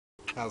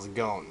How's it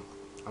going?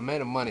 I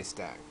made a money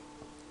stack.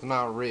 It's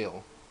not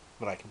real,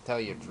 but I can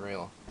tell you it's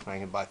real, and I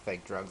can buy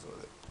fake drugs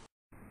with it.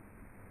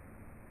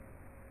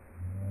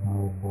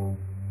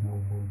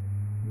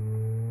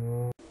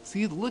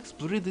 See, it looks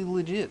pretty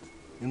legit.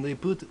 And I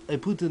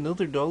put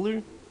another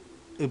dollar.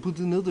 I put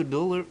another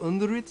dollar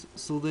under it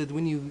so that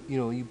when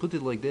you put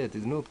it like that,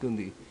 it's not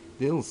gonna.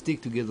 They don't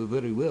stick together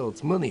very well.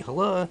 It's money,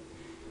 hello.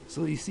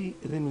 So you see,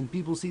 and then when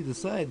people see the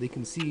side, they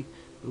can see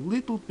a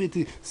little bit.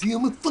 See,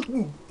 I'm a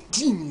fucking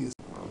genius.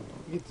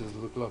 It does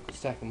look like a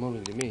stack of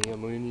money to me. I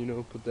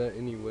mean, put that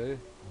anywhere.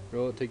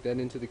 Right, take that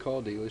into the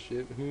car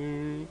dealership.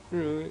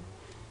 Right.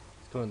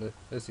 It's kinda,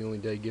 that's the only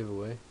dead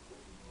giveaway.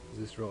 Is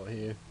this right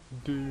here.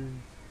 Dude.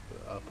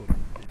 I'll put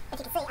If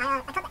you can see,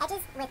 I cut the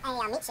edges with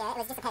a meat shear. It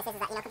was just a pair of scissors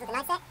that, comes with a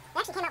knife set. They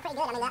actually came out pretty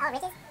good. I mean, they're all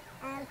ridges.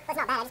 But it's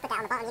not bad. I just put that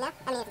on the bottom,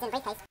 I mean, if it's in a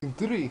briefcase. in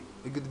 3,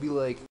 it could be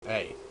like,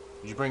 hey,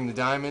 did you bring the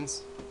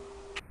diamonds?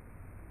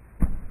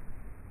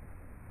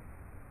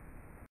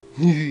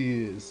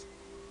 Yes.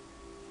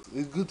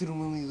 It's got the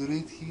money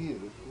right here.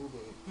 Hold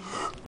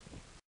on.